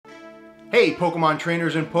Hey Pokemon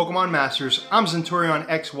trainers and Pokemon masters, I'm Centurion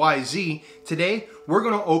XYZ. Today we're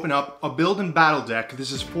going to open up a build and battle deck.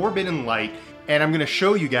 This is Forbidden Light, and I'm going to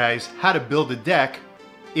show you guys how to build a deck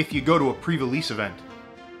if you go to a pre-release event.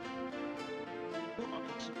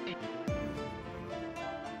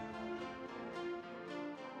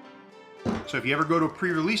 So if you ever go to a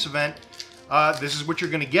pre-release event, this is what you're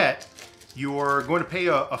going to get. You're going to pay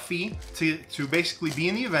a fee to basically be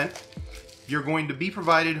in the event. You're going to be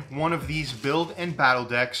provided one of these build and battle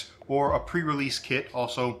decks, or a pre-release kit,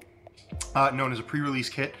 also known as a pre-release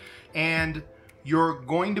kit, and you're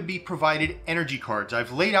going to be provided energy cards.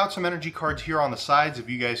 I've laid out some energy cards here on the sides, if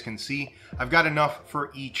you guys can see. I've got enough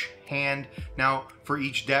for each hand, now for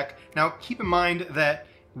each deck. Now keep in mind that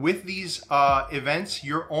with these events,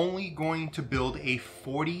 you're only going to build a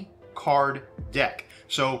 40 card deck.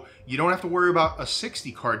 So you don't have to worry about a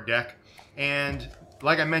 60 card deck, and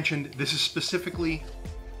like I mentioned, this is specifically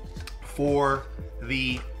for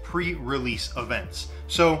the pre-release events.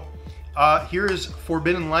 So here is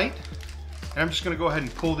Forbidden Light, and I'm just going to go ahead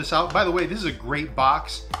and pull this out. By the way, this is a great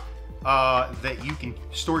box that you can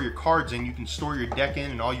store your cards in, you can store your deck in,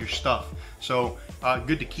 and all your stuff. So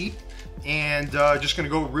good to keep. And just going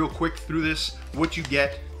to go real quick through this, what you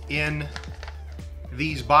get in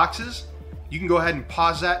these boxes. You can go ahead and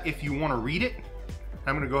pause that if you want to read it.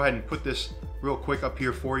 I'm going to go ahead and put this real quick up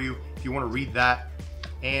here for you if you want to read that,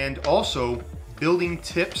 and also building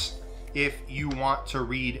tips. If you want to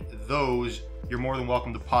read those, you're more than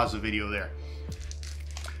welcome to pause the video there.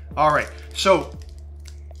 All right, so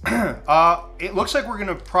it looks like we're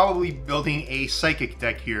going to probably be building a psychic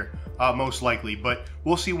deck here, most likely, but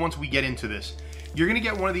we'll see once we get into this. You're going to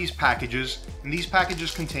get one of these packages, and these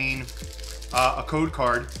packages contain a code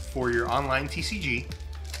card for your online TCG,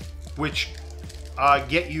 which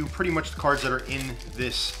get you pretty much the cards that are in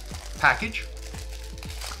this package.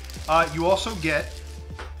 You also get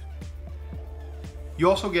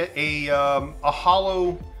a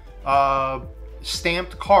hollow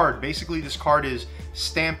stamped card. Basically, this card is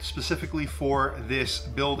stamped specifically for this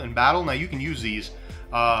build and battle. Now you can use these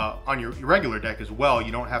on your regular deck as well.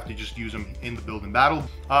 You don't have to just use them in the build and battle.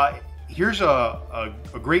 Here's a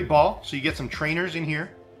great ball. So you get some trainers in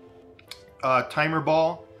here. Timer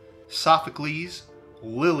Ball, Sophocles,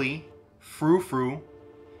 Lily, Frou-Frou.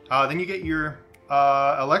 Then you get your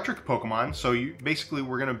electric Pokemon. So you basically,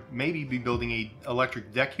 we're going to maybe be building a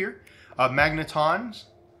electric deck here. Magnetons,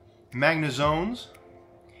 Magnezones,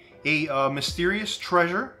 a Mysterious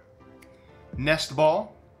Treasure, Nest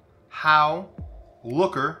Ball, How,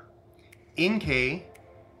 Looker, Inkay,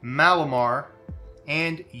 Malamar,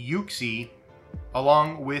 and Uxie,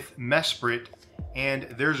 along with Mesprit, and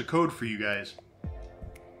there's a code for you guys.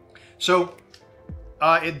 So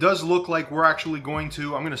it does look like we're actually going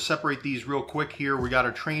to, I'm going to separate these real quick here. We got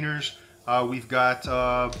our trainers, we've got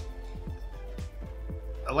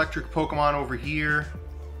electric Pokemon over here,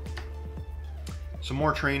 some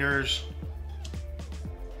more trainers,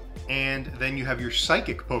 and then you have your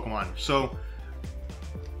psychic Pokemon. So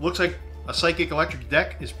looks like a psychic electric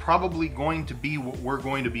deck is probably going to be what we're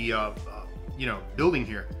going to be you know, building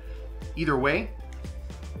here. Either way,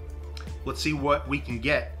 let's see what we can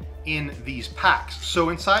get in these packs. So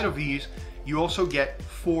inside of these, you also get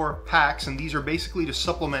 4 packs, and these are basically to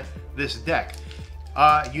supplement this deck.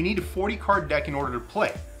 You need a 40 card deck in order to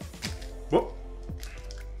play. Whoop.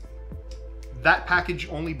 That package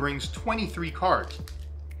only brings 23 cards.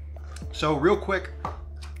 So real quick,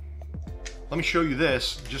 let me show you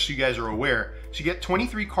this, just so you guys are aware. So you get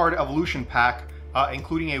 23 card evolution pack,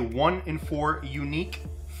 including a 1 in 4 unique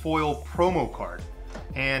foil promo card.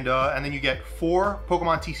 And then you get 4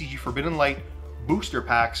 Pokemon TCG Forbidden Light booster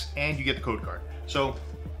packs, and you get the code card. So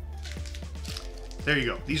there you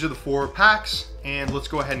go. These are the 4 packs, and let's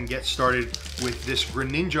go ahead and get started with this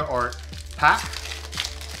Greninja art pack.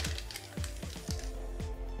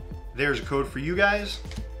 There's a code for you guys.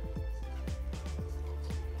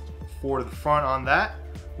 4 to the front on that.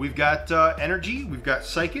 We've got energy, we've got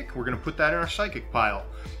psychic. We're going to put that in our psychic pile.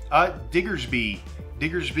 Diggersby.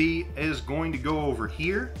 Diggersby is going to go over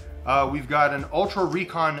here. We've got an Ultra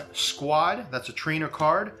Recon Squad. That's a trainer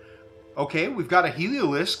card. Okay, we've got a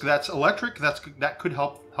Heliolisk. That's electric. That could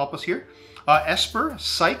help us here. Esper,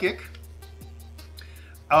 psychic.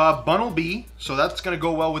 Bunnelby. So that's going to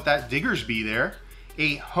go well with that Diggersby there.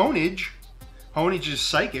 A Honedge. Honedge is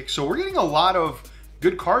psychic. So we're getting a lot of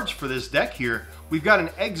good cards for this deck here. We've got an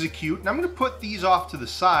Execute, and I'm going to put these off to the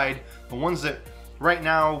side. The ones that right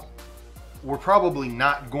now we're probably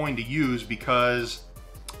not going to use because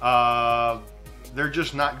they're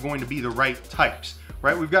just not going to be the right types,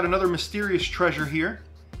 right? We've got another Mysterious Treasure here,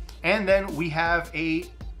 and then we have a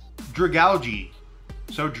Dragalge.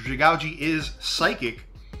 So Dragalge is Psychic,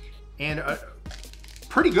 and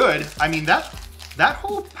pretty good. I mean, that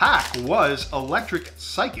whole pack was Electric,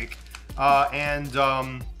 Psychic, and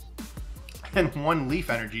 1 Leaf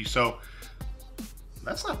Energy. So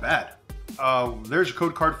that's not bad. There's a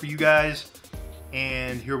code card for you guys,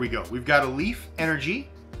 and here we go. We've got a Leaf Energy.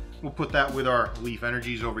 We'll put that with our Leaf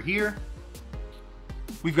Energies over here.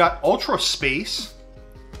 We've got Ultra Space.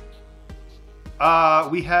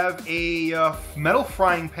 We have a Metal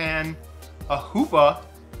Frying Pan. A Hoopa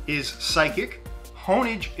is Psychic.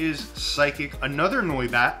 Honage is Psychic. Another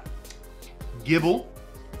Noibat. Gibble.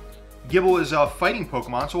 Gibble is a fighting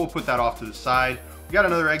Pokemon, so we'll put that off to the side. We got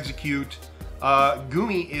another Execute.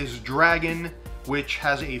 Goomy is Dragon, which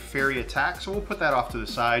has a Fairy attack, so we'll put that off to the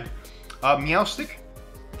side. Meowstic.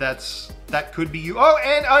 That could be you. Oh,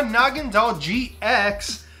 and a Naganadal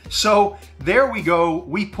GX. So there we go.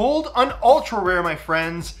 We pulled an ultra rare, my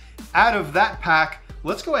friends, out of that pack.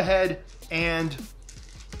 Let's go ahead and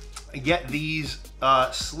get these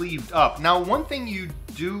sleeved up. Now, one thing you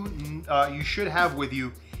should have with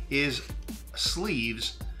you is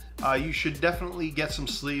sleeves. You should definitely get some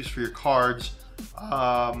sleeves for your cards.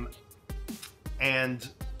 And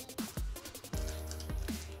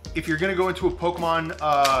if you're going to go into a Pokemon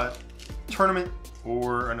tournament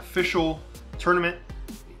or an official tournament,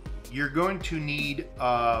 you're going to need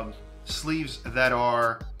sleeves that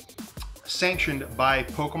are sanctioned by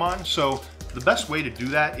Pokemon. So the best way to do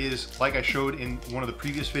that is, like I showed in one of the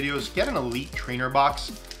previous videos, get an Elite Trainer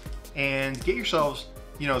box and get yourselves,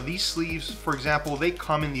 you know, these sleeves, for example, they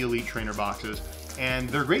come in the Elite Trainer boxes, and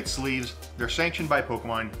they're great sleeves. They're sanctioned by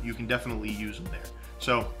Pokemon. You can definitely use them there.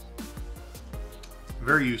 So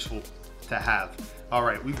very useful to have. All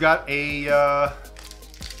right, we've got a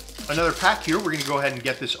another pack here. We're going to go ahead and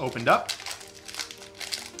get this opened up.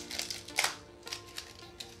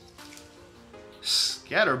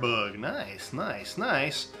 Scatterbug, nice, nice,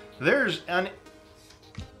 nice. There's a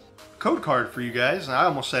code card for you guys. I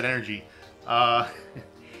almost said energy.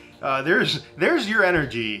 There's your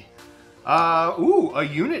energy. Ooh, a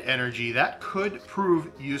unit energy. That could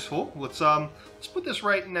prove useful. Let's put this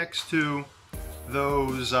right next to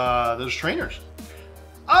those trainers.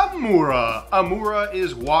 Amura. Amura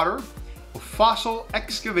is water. A fossil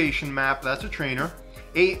excavation map. That's a trainer.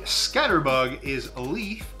 A Scatterbug is a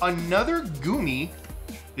leaf. Another Goomy.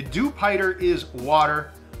 A Dewpider is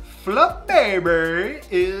water. Flubberry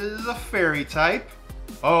is a fairy type.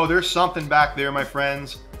 Oh, there's something back there, my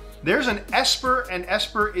friends. There's an Esper, and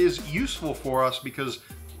Esper is useful for us because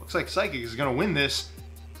it looks like Psychic is going to win this.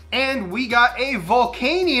 And we got a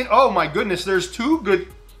Volcanion. Oh my goodness, there's two good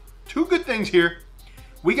things here.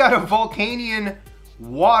 We got a Volcanion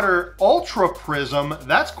Water Ultra Prism.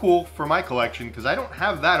 That's cool for my collection because I don't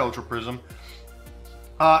have that Ultra Prism.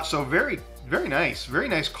 So very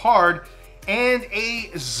nice card. And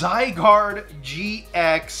a Zygarde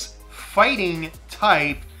GX fighting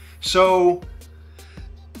type. So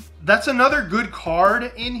that's another good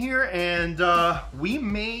card in here, and we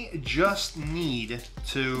may just need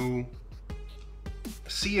to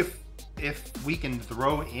see if we can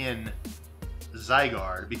throw in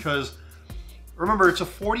Zygarde, because remember, it's a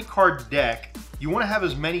 40 card deck. You want to have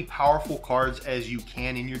as many powerful cards as you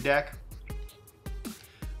can in your deck,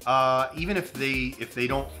 even if they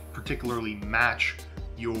don't particularly match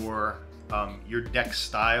your deck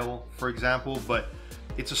style, for example. But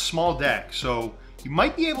it's a small deck, so you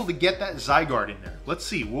might be able to get that Zygarde in there. Let's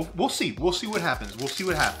see. We'll see. We'll see what happens. We'll see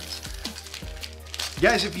what happens.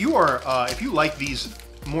 Guys, if you like these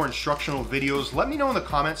more instructional videos, let me know in the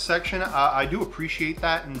comments section. I do appreciate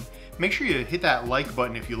that, and make sure you hit that like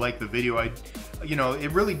button if you like the video.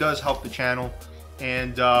 It really does help the channel,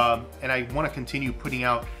 and I want to continue putting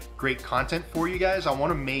out great content for you guys. I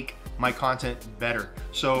want to make my content better.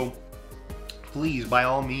 So please, by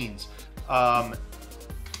all means,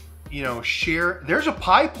 share. There's a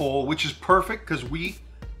pie pole, which is perfect because we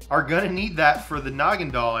are gonna need that for the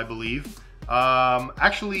Naganadal, I believe.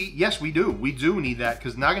 Actually, yes, we do. We do need that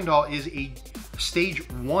because Naganadal is a stage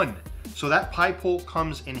 1, so that pie pole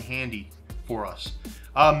comes in handy for us.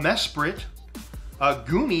 Mesprit,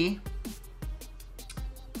 Goomy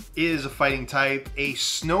is a fighting type. A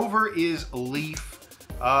Snover is a leaf.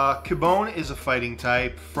 Cubone is a fighting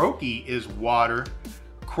type. Froakie is water.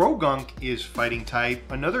 Krogunk is fighting type.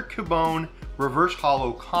 Another Cubone, reverse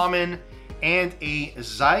hollow common, and a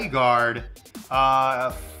Zygarde,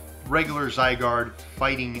 regular Zygarde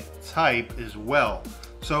fighting type as well.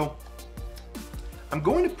 So I'm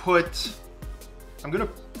going to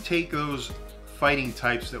take those fighting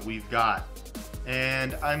types that we've got,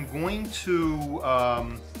 and I'm going to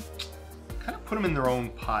kind kind of put them in their own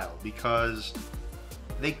pile because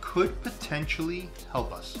they could potentially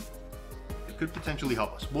help us. It could potentially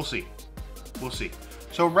help us. We'll see. We'll see.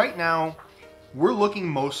 So right now, we're looking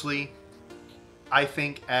mostly, I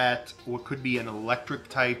think, at what could be an electric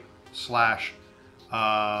type slash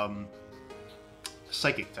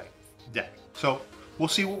psychic type deck. So we'll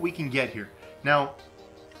see what we can get here. Now,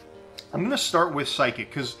 I'm going to start with psychic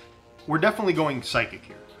because we're definitely going psychic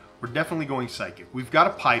here. We're definitely going psychic. We've got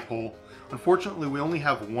a pie pole. Unfortunately, we only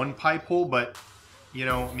have one pie pole, but you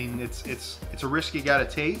know, I mean, it's a risk you got to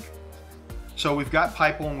take. So we've got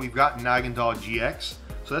pie pole and we've got Nagandahl GX.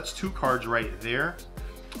 So that's 2 cards right there.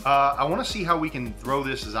 I want to see how we can throw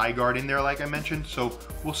this Zygarde in there, like I mentioned. So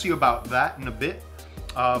we'll see about that in a bit.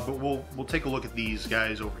 But we'll take a look at these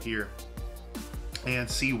guys over here and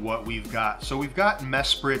see what we've got. So we've got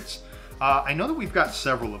Mesprits. I know that we've got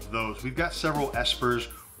several of those. We've got several Espers.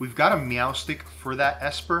 We've got a Meowstic for that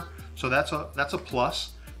Esper, so that's a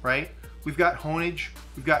plus, right? We've got Honage.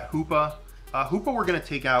 We've got Hoopa. Hoopa we're going to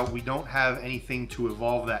take out. We don't have anything to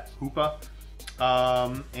evolve that Hoopa.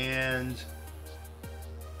 And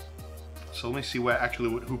so let me see what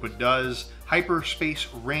Hoopa does. Hyperspace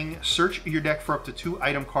Ring. Search your deck for up to 2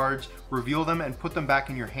 item cards. Reveal them and put them back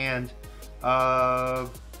in your hand. And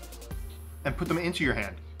put them into your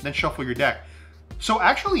hand. Then shuffle your deck. So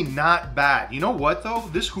actually not bad. You know what though?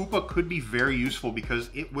 This Hoopa could be very useful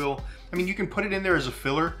because it will, I mean, you can put it in there as a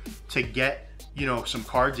filler to get, you know, some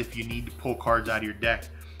cards if you need to pull cards out of your deck.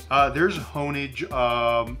 There's Honage.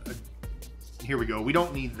 Here we go. We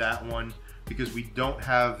don't need that one because we don't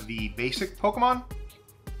have the basic Pokemon.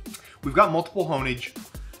 We've got multiple Honage.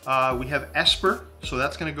 We have Esper, so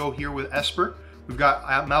that's going to go here with Esper. We've got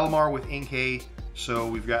Malamar with Inkay, so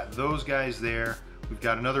we've got those guys there. We've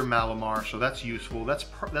got another Malamar, so that's useful. That's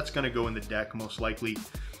going to go in the deck most likely.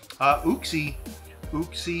 Uxie,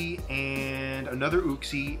 and another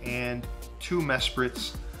Uxie, and 2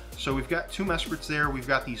 Mesprits. So we've got 2 Mesprits there. We've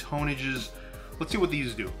got these Honages. Let's see what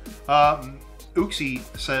these do. Uxie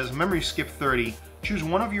says, memory skip 30. Choose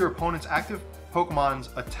one of your opponent's active Pokemon's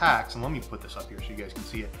attacks, and let me put this up here so you guys can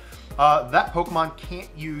see it. That Pokemon can't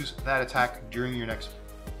use that attack during your next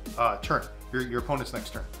turn, your opponent's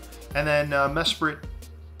next turn. And then Mesprit,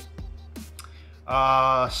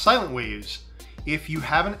 Silent Waves. If you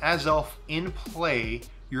have an Azelf in play,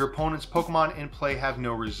 your opponent's Pokemon in play have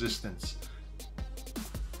no resistance.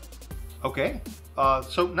 Okay,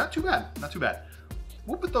 so not too bad, not too bad.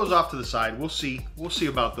 We'll put those off to the side. We'll see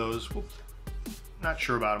about those. Not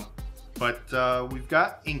sure about them, but we've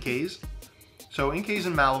got Inkays. So Inkays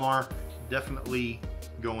and Malamar definitely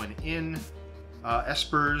going in.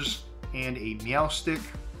 Espers and a Meowstic.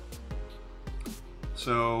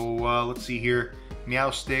 So let's see here.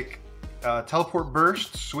 Meowstic, Teleport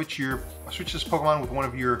Burst. Switch this Pokemon with one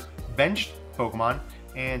of your benched Pokemon,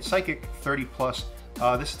 and Psychic 30 plus.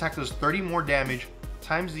 This attack does 30 more damage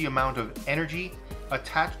times the amount of energy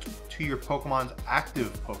attached to your Pokemon's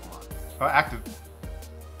active Pokemon.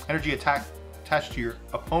 Energy attached to your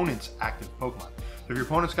opponent's active Pokemon. So if your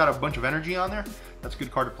opponent's got a bunch of energy on there, that's a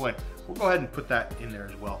good card to play. We'll go ahead and put that in there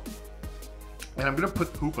as well. And I'm going to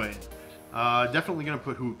put Hoopa in. Definitely going to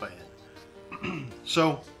put Hoopa in.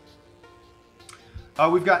 So,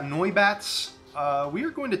 we've got Noibats. We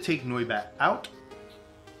are going to take Noibat out.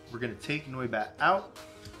 We're going to take Noibat out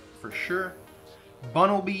for sure.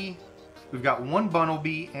 Bunnelby. We've got 1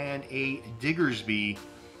 Bunnelby and a Diggersby.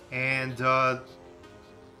 And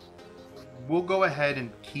we'll go ahead and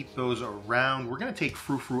keep those around. We're going to take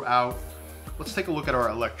Frou-Frou out. Let's take a look at our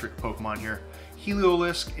electric Pokemon here.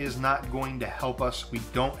 Heliolisk is not going to help us. We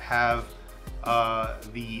don't have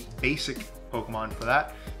the basic Pokemon for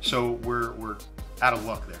that, so we're out of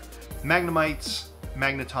luck there. Magnemites,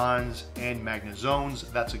 Magnetons, and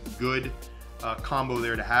Magnezones. That's a good combo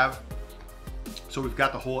there to have. So we've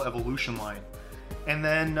got the whole evolution line. And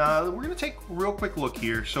then we're going to take a real quick look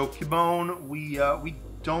here. So Cubone, we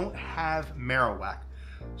don't have Marowak.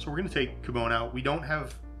 So we're going to take Cubone out. We don't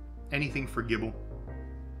have anything for Gibble.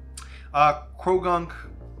 Krogunk,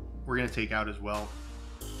 we're going to take out as well.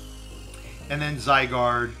 And then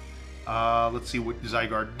Zygarde. Let's see what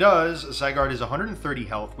Zygarde does. Zygarde is 130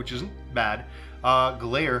 health, which isn't bad.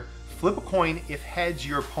 Glare, flip a coin. If heads,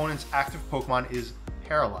 your opponent's active Pokemon is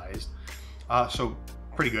paralyzed. So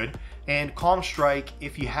pretty good. And Calm Strike,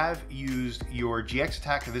 if you have used your GX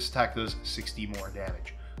attack, this attack does 60 more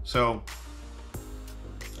damage. So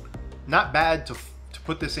not bad to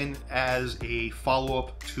put this in as a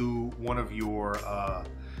follow-up to one of your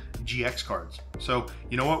GX cards. So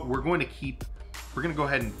you know what, we're going to go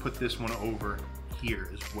ahead and put this one over here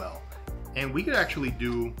as well. And we could actually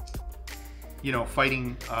do, you know,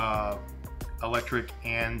 fighting electric,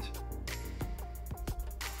 and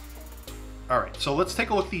all right, so let's take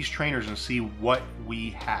a look at these trainers and see what we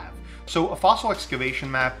have. So a fossil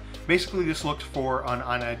excavation map, basically this looks for an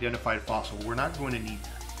unidentified fossil. We're not going to need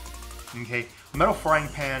that. Okay, a metal frying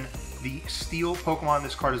pan, the steel Pokemon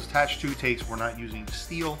this card is attached to takes, we're not using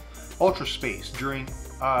steel. Ultra Space, during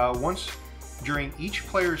each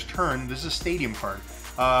player's turn, this is a stadium card.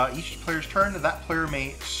 Each player's turn, that player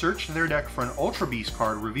may search their deck for an Ultra Beast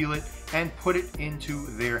card, reveal it, and put it into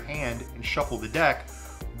their hand and shuffle the deck.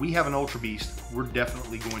 We have an Ultra Beast, we're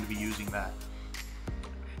definitely going to be using that.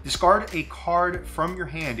 Discard a card from your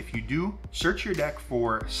hand. If you do, search your deck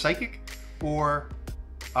for Psychic or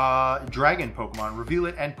Dragon Pokemon, reveal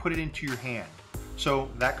it, and put it into your hand. So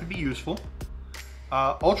that could be useful.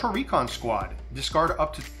 Ultra Recon Squad, discard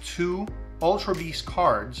up to 2 Ultra Beast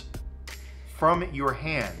cards from your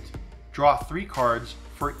hand. Draw 3 cards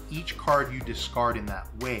for each card you discard in that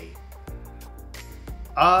way.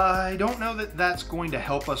 I don't know that that's going to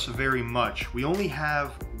help us very much. We only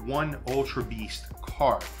have 1 Ultra Beast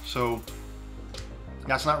card, so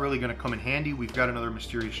that's not really going to come in handy. We've got another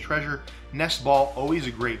Mysterious Treasure. Nest Ball, always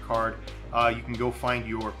a great card. You can go find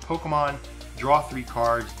your Pokemon, draw 3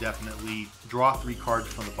 cards, definitely. Draw 3 cards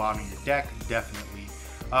from the bottom of your deck, definitely.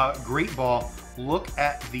 Great Ball, look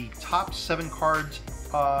at the top 7 cards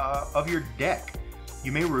of your deck.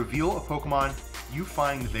 You may reveal a Pokemon you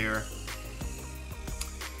find there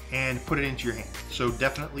and put it into your hand. So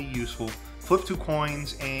definitely useful. Flip 2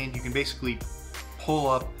 coins and you can basically pull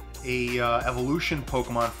up a evolution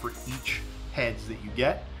Pokemon for each heads that you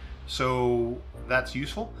get. So that's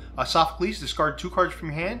useful. Sophocles, discard 2 cards from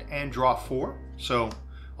your hand and draw 4. So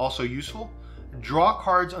also useful. Draw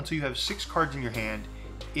cards until you have 6 cards in your hand.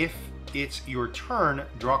 If it's your turn,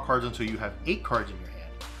 draw cards until you have 8 cards in your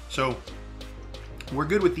hand. So we're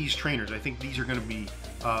good with these trainers. I think these are going to be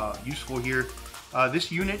useful here.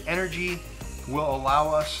 This unit energy will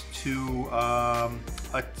allow us to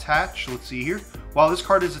attach, let's see here. While this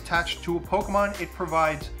card is attached to a Pokemon, it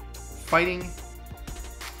provides fighting,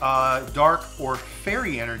 dark, or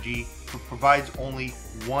fairy energy, but provides only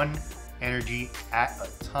 1 energy at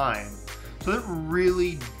a time. So that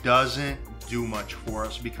really doesn't do much for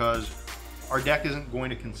us because our deck isn't going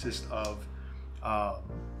to consist of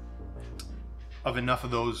enough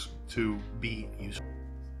of those to be useful.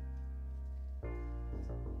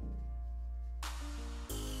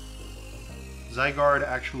 Zygarde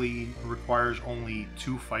actually requires only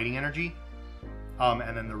 2 fighting energy,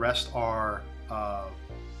 and then the rest are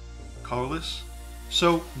colorless.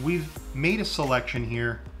 So we've made a selection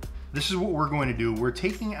here. This is what we're going to do. We're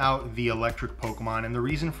taking out the electric Pokemon, and the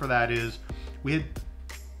reason for that is we had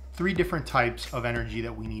 3 different types of energy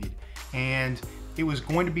that we needed, and it was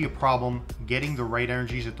going to be a problem getting the right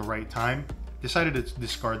energies at the right time. Decided to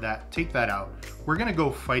discard that, take that out. We're gonna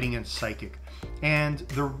go fighting and psychic. And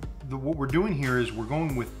what we're doing here is we're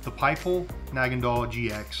going with the Piple, Naganadal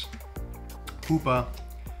GX, Hoopa,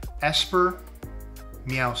 Esper,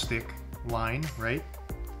 Meowstic line, right?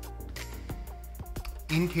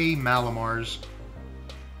 Inkay Malamars.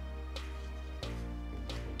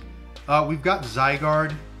 We've got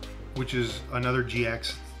Zygarde, which is another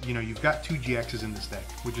GX. You know, you've got 2 GXs in this deck,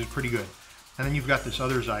 which is pretty good. And then you've got this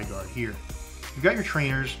other Zygarde here. You've got your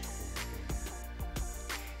trainers.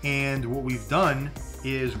 And what we've done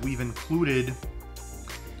is we've included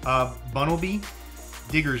Bunnelby,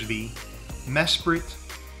 Diggersby, Mesprit,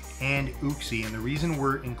 and Uxie. And the reason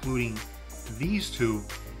we're including these 2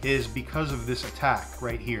 is because of this attack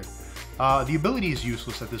right here. The ability is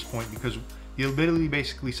useless at this point because the ability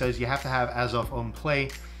basically says you have to have Azelf on play.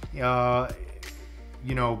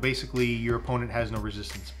 You know, basically your opponent has no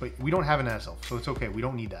resistance, but we don't have an Azelf, so it's okay, we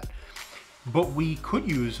don't need that. But we could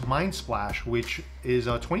use Mind Splash, which is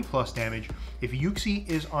 20 plus damage. If Uxie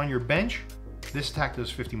is on your bench, this attack does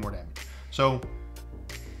 50 more damage. So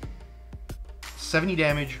 70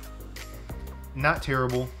 damage, not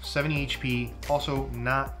terrible. 70 HP, also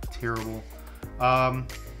not terrible.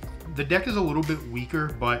 The deck is a little bit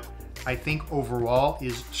weaker, but I think overall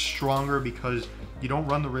is stronger because you don't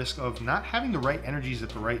run the risk of not having the right energies at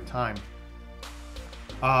the right time.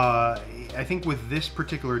 I think with this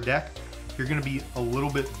particular deck, you're going to be a little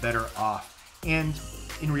bit better off. And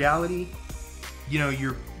in reality, you know,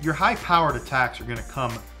 your high-powered attacks are going to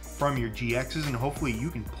come from your GXs, and hopefully you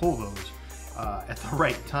can pull those at the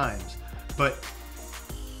right times. But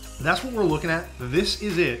that's what we're looking at. This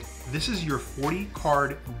is it. This is your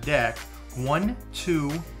 40-card deck. 1, 2,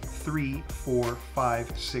 3, 4,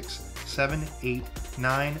 5, 6, 7, 8,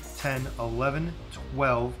 9, 10, 11,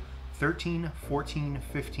 12, 13, 14,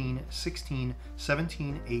 15, 16,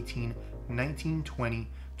 17, 18, 19, 20,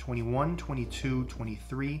 21, 22,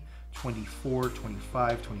 23, 24,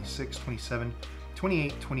 25, 26, 27,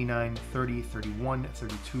 28, 29, 30, 31,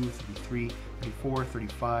 32, 33, 34,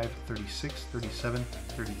 35, 36, 37,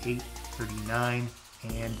 38, 39,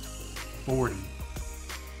 and 40.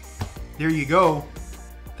 There you go.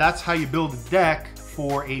 That's how you build a deck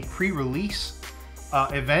for a pre-release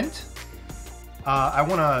event. I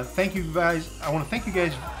want to thank you guys. I want to thank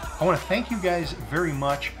you guys very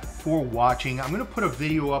much for watching. I'm going to put a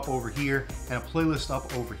video up over here and a playlist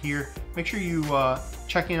up over here. Make sure you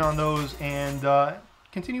check in on those and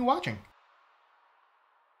continue watching.